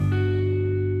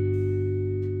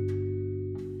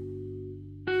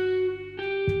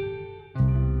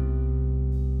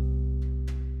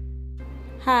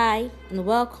Hi, and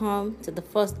welcome to the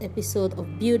first episode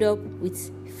of Build Up with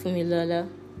Fumilola.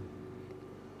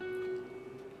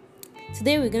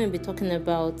 Today we're going to be talking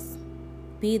about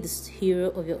be the hero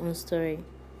of your own story.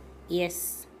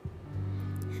 Yes,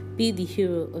 be the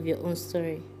hero of your own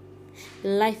story.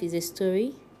 Life is a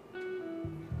story,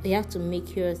 but you have to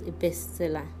make yours a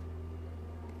bestseller.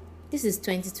 This is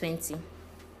 2020.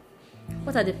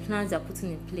 What are the plans you're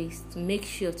putting in place to make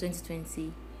sure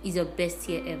 2020 is your best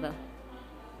year ever?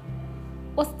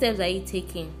 What steps are you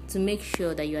taking to make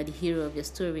sure that you are the hero of your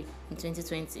story in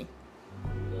 2020?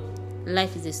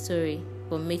 Life is a story,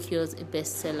 but make yours a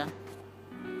bestseller.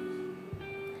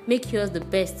 Make yours the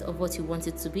best of what you want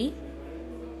it to be.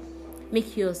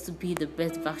 Make yours to be the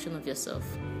best version of yourself.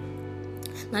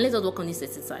 Now let us work on this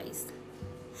exercise.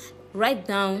 Write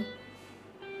down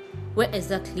where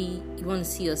exactly you want to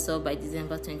see yourself by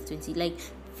December 2020. Like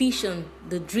vision,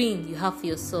 the dream you have for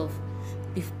yourself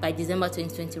by December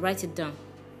 2020. Write it down.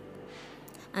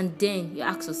 And then you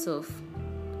ask yourself,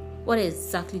 what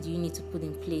exactly do you need to put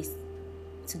in place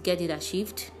to get it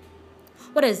achieved?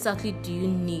 What exactly do you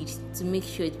need to make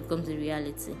sure it becomes a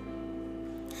reality?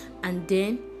 And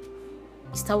then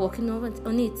you start working on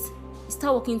it. You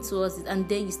start working towards it, and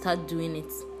then you start doing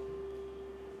it.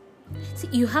 See,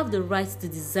 you have the right to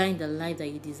design the life that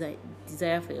you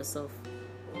desire for yourself.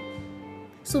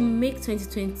 So make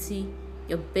 2020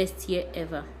 your best year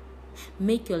ever.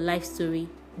 Make your life story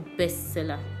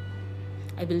bestseller.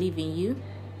 I believe in you.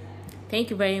 Thank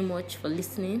you very much for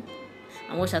listening,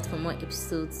 and watch out for more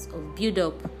episodes of Build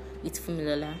Up with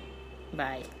Fumilola.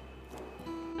 Bye.